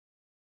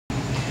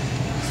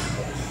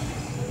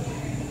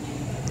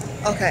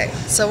Okay,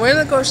 so we're in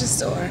the grocery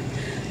store.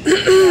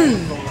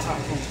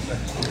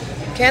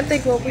 Can't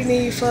think what we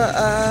need for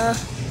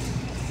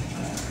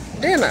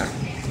dinner.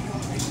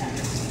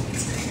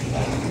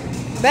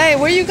 Babe,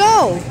 where you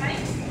go?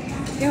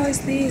 He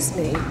always leaves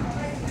me.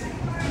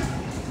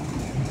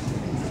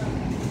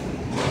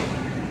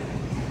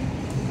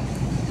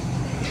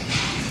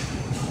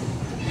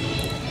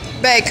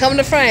 Babe, come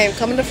to frame.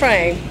 Come in the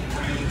frame.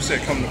 You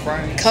said come to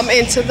frame? Come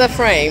into the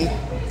frame.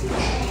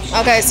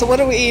 Okay, so what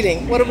are we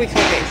eating? What are we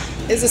cooking?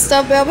 Is it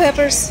stuffed bell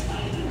peppers? I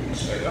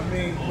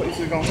mean, is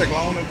it gonna take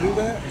long to do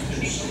that?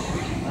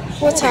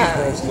 What time?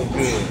 Those look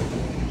good.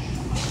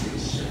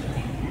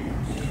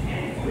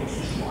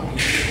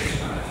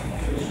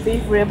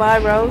 Beef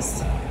ribeye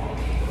roast.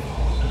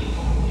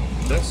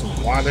 That's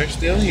why they're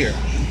still here.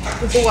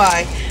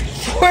 Why?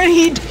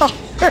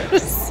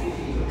 $40.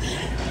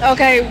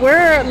 Okay,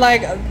 we're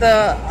like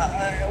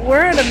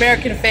we're an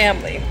American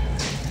family,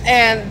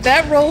 and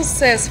that roast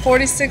says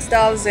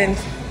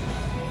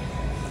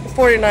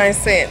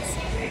 $46.49.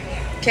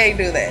 Can't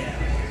do that.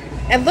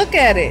 And look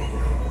at it.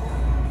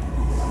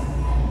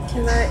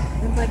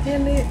 Am I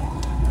getting it?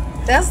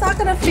 That's not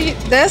gonna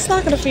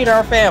feed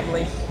our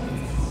family.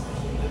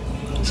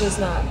 It's just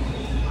not.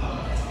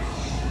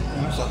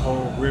 That's a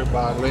whole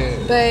ribeye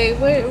leg. Babe,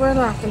 we're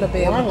not gonna be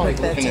able I to like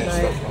cook that looking at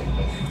tonight. stuff like that.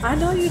 I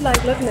know you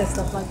like looking at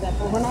stuff like that,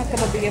 but we're not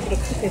gonna be able to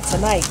cook it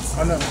tonight.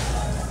 I know.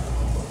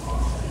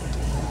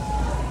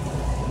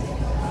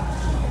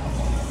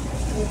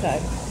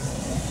 Okay.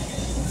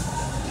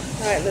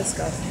 All right, let's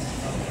go.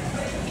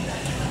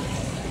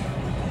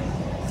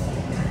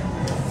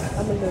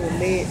 I'm a little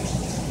lit.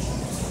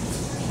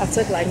 I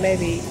took like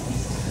maybe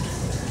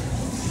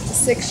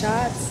 6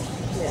 shots.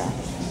 Yeah.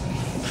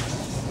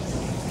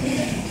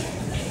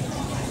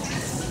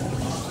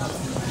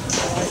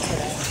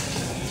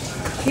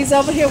 He's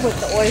over here with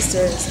the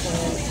oysters.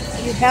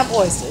 You have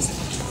oysters.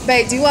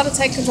 Babe, do you want to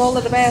take control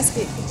of the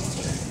basket?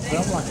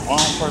 I'm like the wrong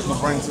person to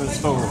bring to the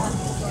store.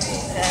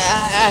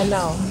 I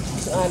know.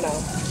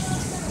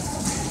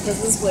 Because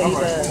this is what he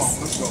does.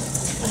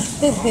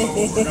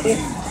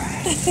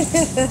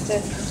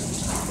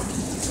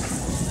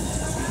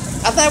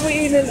 I thought we were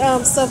eating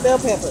stuffed bell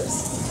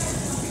peppers.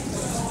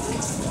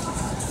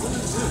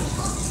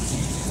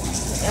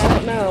 I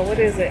don't know. What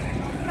is it?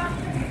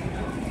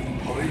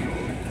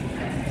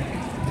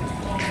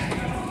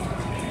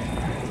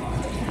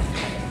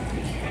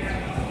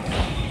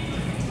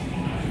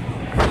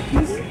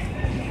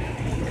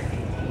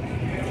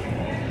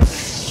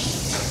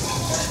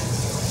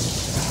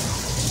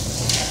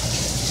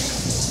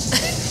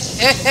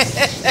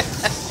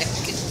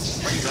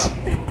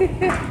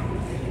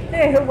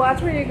 Hey,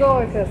 watch where you're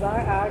going, because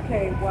I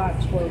can't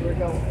watch where we're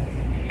going.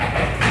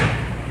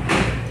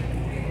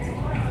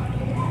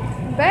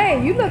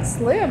 Babe, you look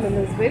slim in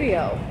this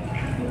video.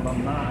 But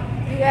I'm not.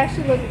 You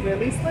actually look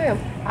really slim.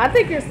 I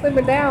think you're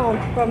slimming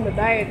down from the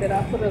diet that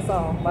I put us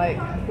on. Like,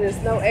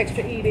 there's no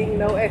extra eating,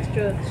 no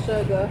extra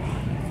sugar.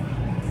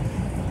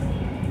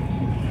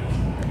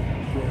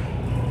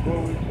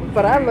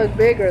 But I look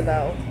bigger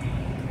though.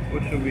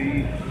 What should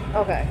we eat?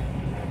 Okay.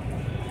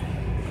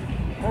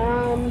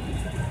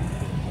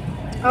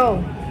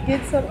 Oh,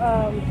 get some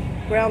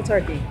ground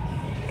turkey.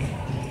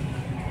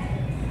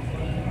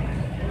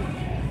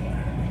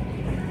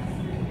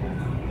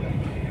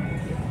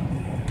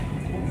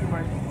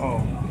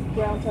 Oh.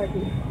 Ground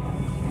turkey.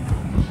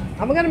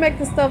 I'm gonna make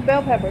the stuffed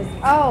bell peppers.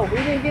 Oh, we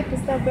didn't get the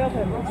stuffed bell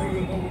peppers.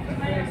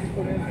 I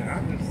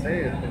just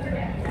said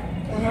that.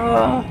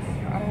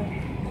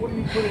 What do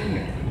you put in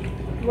there?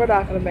 We're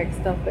not gonna make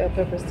stuffed bell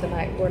peppers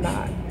tonight. We're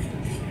not.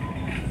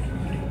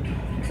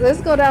 So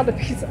let's go down the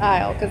pizza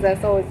aisle, because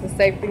that's always the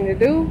safe thing to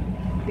do,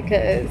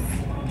 because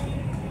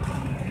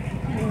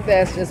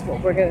that's just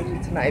what we're gonna do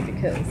tonight,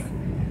 because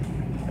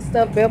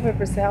stuffed bell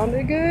pepper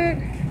sounded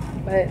good,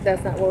 but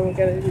that's not what we're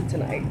gonna do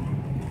tonight.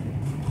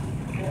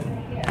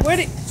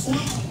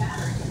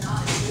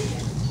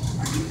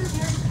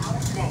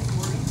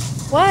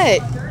 What?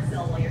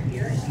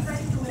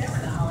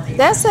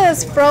 That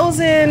says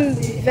frozen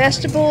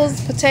vegetables,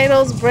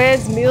 potatoes,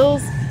 breads,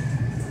 meals.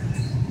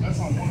 That's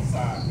on one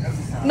side.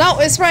 No,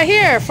 it's right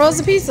here.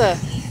 Frozen pizza.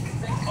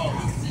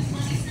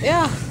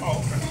 Yeah.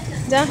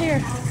 Down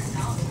here.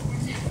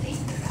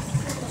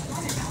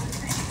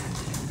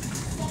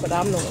 But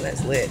I'm the one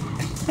that's lit.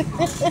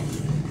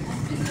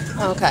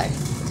 Okay.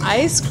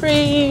 Ice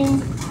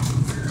cream.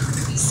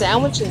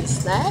 Sandwich and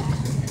snack.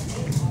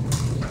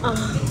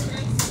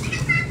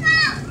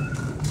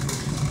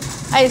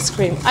 Ice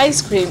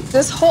cream.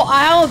 This whole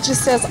aisle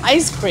just says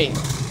ice cream.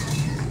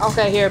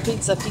 Okay, here,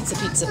 pizza.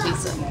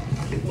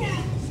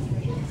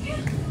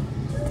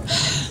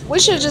 We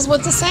should have just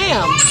went to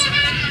Sam's.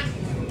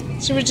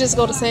 Should we just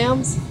go to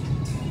Sam's?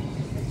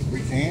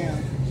 We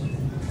can.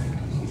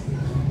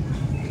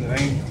 It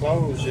ain't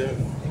closed yet.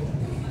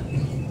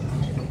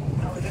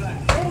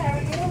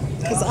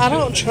 Because I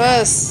don't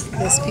trust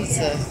this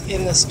pizza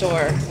in the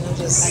store. I'm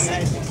just...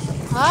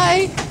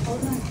 Hi.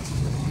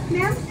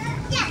 Ma'am?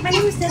 My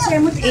name is Desiree.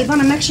 I'm with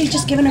Avon. I'm actually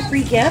just giving a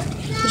free gift.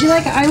 Would you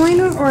like an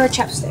eyeliner or a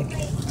chapstick?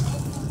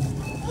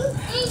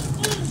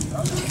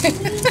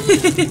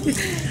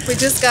 We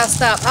just got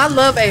stopped. I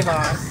love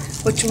Avon.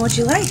 Which one would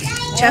you like?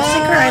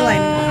 Chapstick or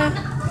eyeliner?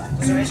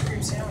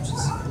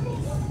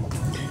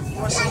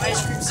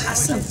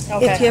 Awesome.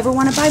 Okay. If you ever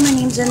want to buy, my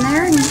name's in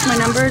there and my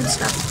number and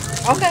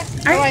stuff. Okay.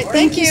 All right.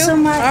 Thank you so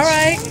much. All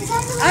right.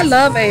 I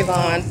love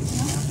Avon.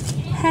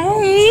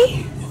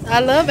 Hey. I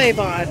love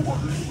Avon.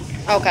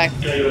 Okay.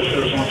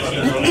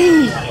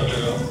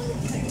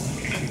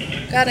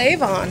 Got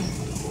Avon.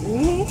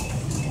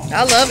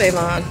 I love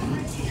Avon.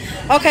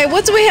 Okay,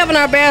 what do we have in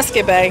our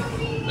basket, babe?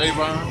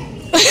 Avon.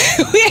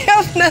 We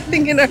have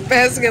nothing in our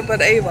basket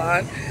but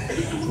Avon.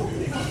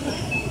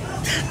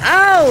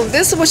 Oh,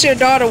 this is what your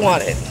daughter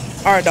wanted.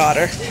 Our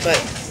daughter. But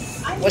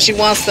what she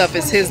wants stuff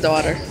is his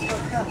daughter.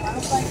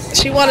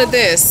 She wanted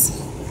this.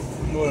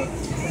 What?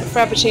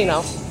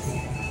 Frappuccino.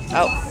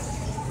 Oh.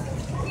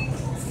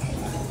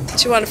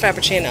 She wanted a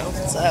Frappuccino,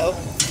 so.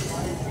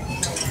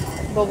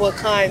 But what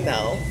kind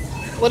though?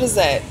 What is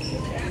that?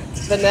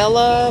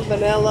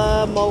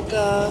 Vanilla,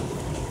 mocha.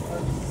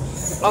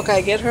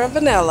 Okay, get her a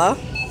vanilla.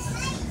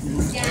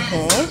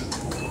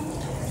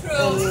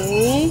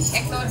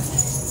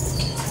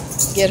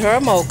 Get her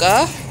a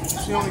mocha.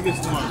 She only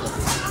gets one.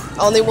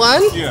 Only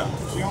one? Yeah,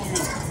 she only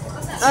gets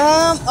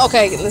one.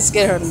 Okay, let's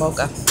get her the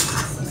mocha.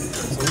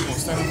 So we're gonna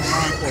stand in the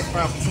line for a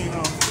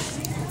Frappuccino.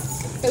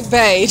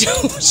 Babe,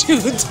 don't you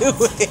do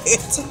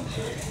it.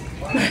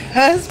 My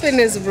husband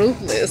is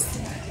ruthless.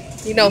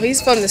 You know,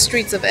 he's from the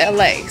streets of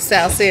LA,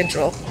 South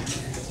Central.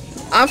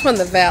 I'm from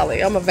the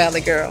Valley. I'm a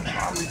Valley girl.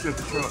 I'll meet you at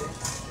the truck.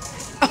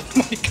 Oh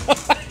my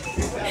God.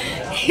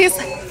 He's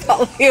like,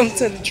 follow him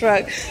to the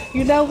truck.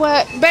 You know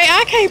what? Babe,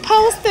 I can't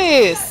post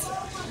this.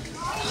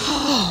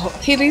 Oh,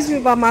 he leaves me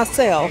by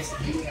myself.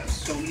 You have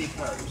so many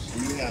cars.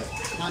 You have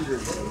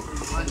hundreds of them.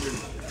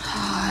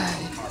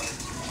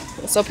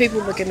 So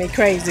people look at me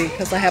crazy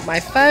because I have my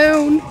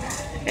phone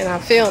and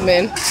I'm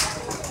filming.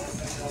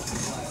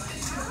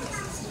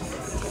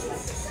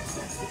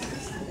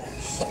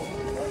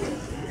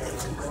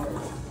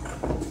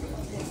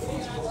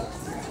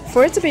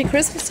 For it to be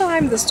Christmas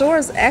time, the store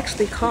is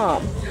actually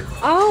calm.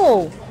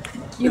 Oh,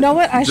 you know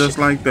what? Just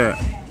like that.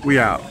 We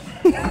out.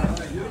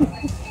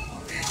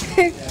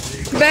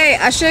 Babe,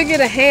 I should get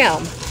a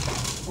ham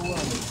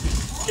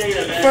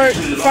for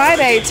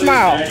Friday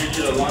tomorrow.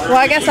 Well,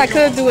 I guess I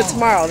could do it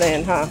tomorrow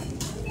then, huh?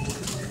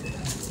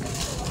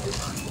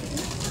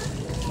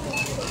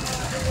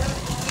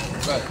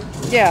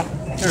 Yeah.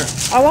 Here.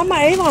 I want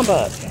my Avon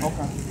book.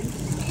 Okay.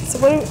 So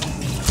what do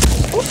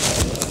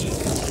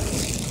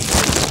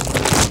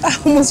I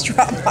almost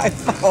dropped my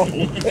phone.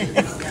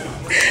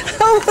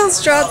 I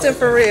almost dropped it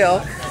for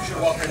real.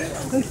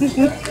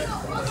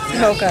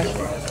 Okay.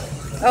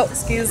 Oh,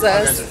 excuse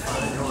us.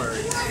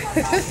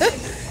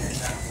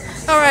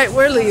 All right,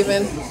 we're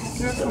leaving.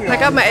 I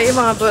got my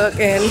Avon book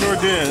and. Sure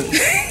did.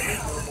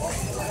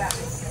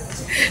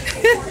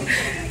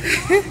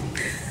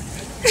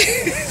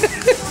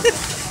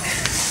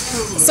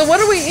 So what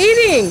are we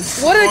eating?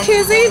 What are the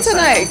kids eating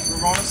tonight?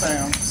 We're going to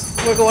Sam's.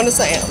 We're going to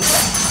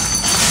Sam's.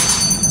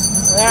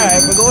 All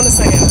right, we're going to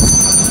Sam's.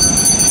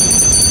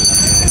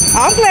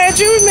 I'm glad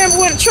you remember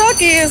where the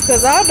truck is,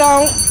 because I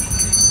don't.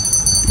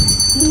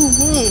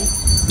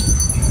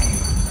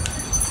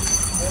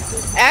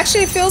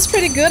 Actually, it feels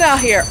pretty good out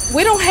here.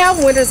 We don't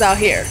have winters out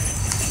here.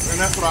 And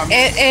that's what I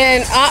miss.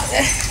 And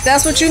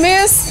that's what you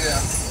miss?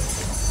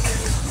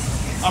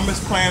 Yeah. I miss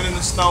playing in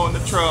the snow in the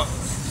truck.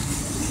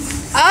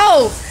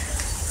 Oh,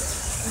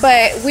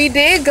 but we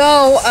did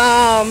go,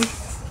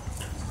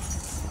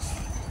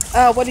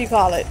 what do you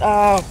call it?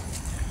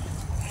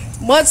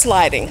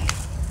 Mudsliding.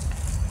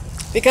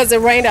 Because it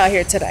rained out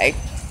here today.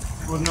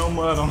 With no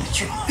mud on the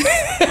truck.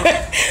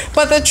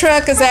 But the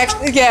truck is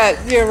actually, yeah,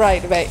 you're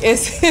right, mate.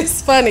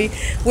 It's funny.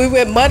 We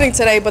went mudding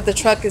today, but the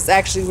truck is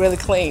actually really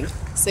clean.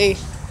 See?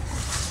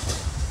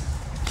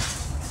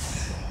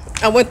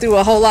 I went through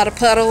a whole lot of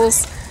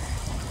puddles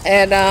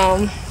and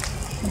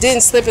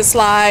didn't slip and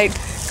slide,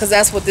 because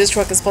that's what this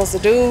truck is supposed to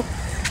do.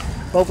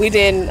 But we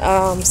didn't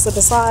slip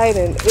and slide,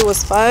 and it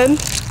was fun.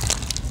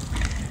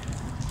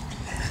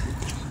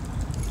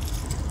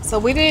 So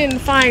we didn't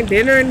find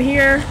dinner in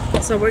here,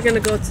 so we're gonna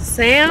go to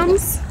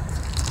Sam's.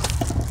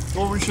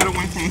 Or we should have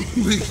went from the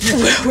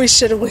beginning. We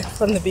should have went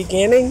from the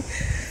beginning.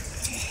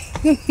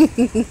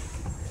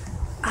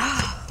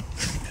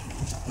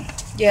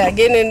 Yeah,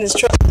 getting in this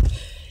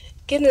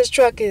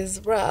truck is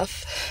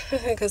rough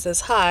because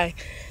it's high.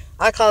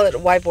 I call it a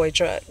white boy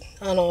truck.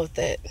 I don't know if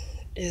that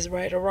is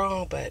right or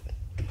wrong, but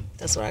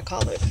that's what I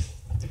call it.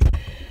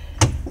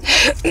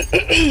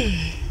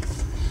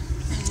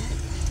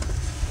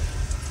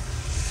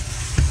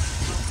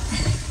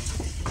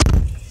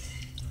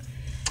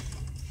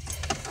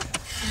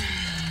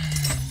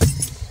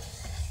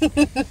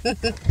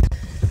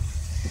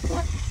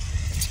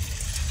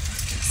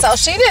 So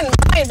she didn't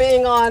mind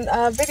being on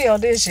video,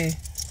 did she?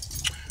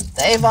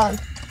 The Avon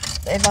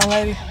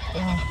lady.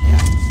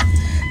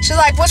 She's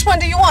like, which one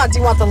do you want? Do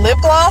you want the lip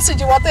gloss or do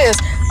you want this?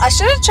 I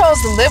should have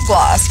chose the lip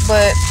gloss,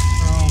 but I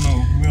don't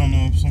know. We don't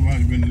know if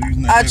somebody's been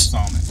using that lips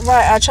on it.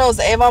 Right, I chose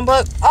the Avon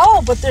book.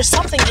 Oh, but there's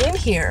something in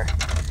here.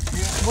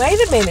 Wait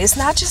a minute, it's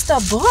not just a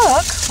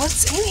book.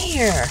 What's in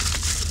here?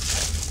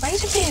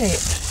 Wait a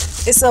minute.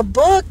 It's a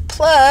book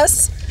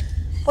plus,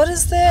 what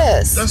is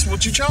this? That's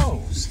what you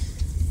chose.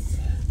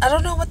 I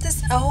don't know what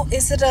this, oh,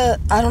 is it a,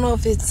 I don't know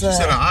if it's She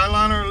said an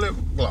eyeliner or lip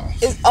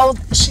gloss. Oh,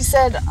 she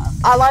said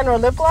eyeliner or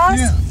lip gloss?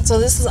 Yeah. So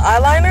this is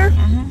eyeliner?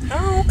 Mm-hmm.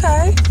 Oh,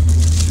 okay.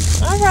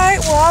 All right,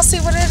 well, I'll see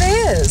what it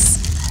is.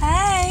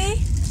 Hey,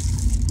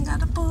 I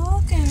got a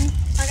book and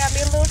I got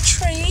me a little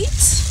treat.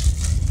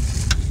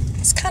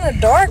 It's kind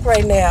of dark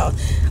right now.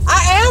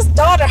 I asked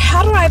daughter,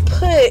 how do I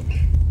put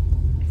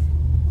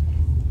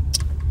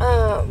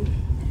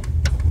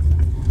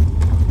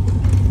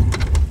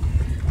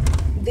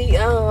the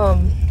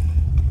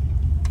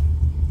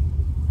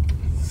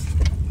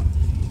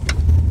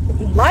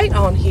light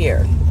on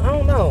here? I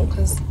don't know,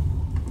 because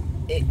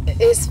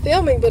it's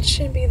filming, but it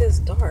shouldn't be this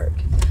dark.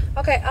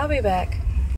 Okay, I'll be back.